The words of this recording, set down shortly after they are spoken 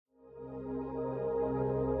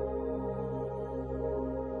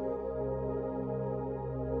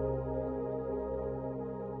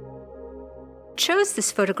chose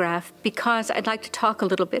this photograph because I'd like to talk a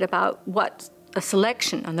little bit about what a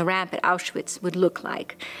selection on the ramp at Auschwitz would look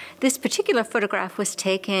like. This particular photograph was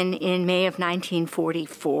taken in May of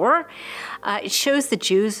 1944. It shows the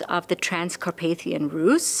Jews of the Transcarpathian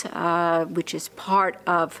Rus, which is part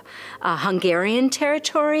of Hungarian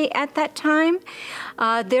territory at that time.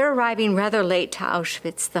 They're arriving rather late to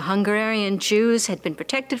Auschwitz. The Hungarian Jews had been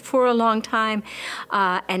protected for a long time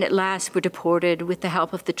and at last were deported with the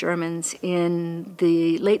help of the Germans in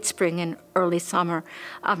the late spring and early summer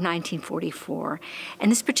of 1944.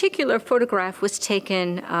 And this particular photograph was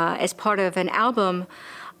taken as part of an album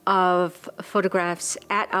of photographs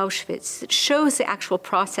at Auschwitz that shows the actual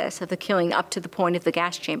process of the killing up to the point of the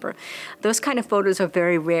gas chamber. Those kind of photos are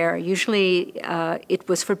very rare. Usually it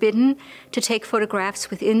was forbidden to take photographs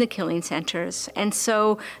within the killing centers. And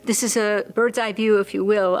so this is a bird's eye view, if you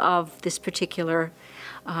will, of this particular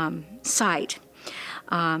site.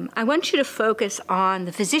 I want you to focus on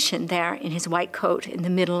the physician there in his white coat in the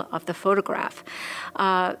middle of the photograph.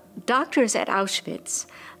 Doctors at Auschwitz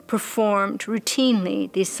performed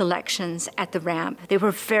routinely these selections at the ramp. They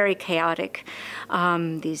were very chaotic.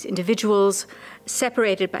 These individuals,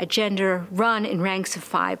 separated by gender, run in ranks of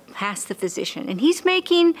 5 past the physician. And he's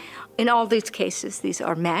making, in all these cases, these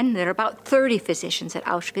are men, there are about 30 physicians at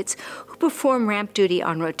Auschwitz who perform ramp duty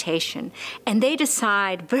on rotation. And they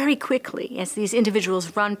decide very quickly, as these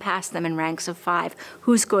individuals run past them in ranks of 5,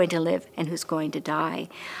 who's going to live and who's going to die.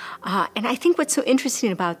 And I think what's so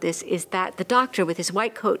interesting about this is that the doctor with his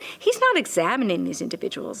white coat, he's not examining these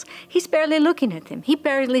individuals. He's barely looking at them. He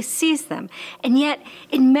barely sees them. And yet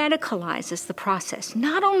it medicalizes the process,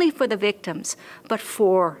 not only for the victims, but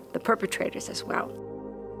for the perpetrators as well.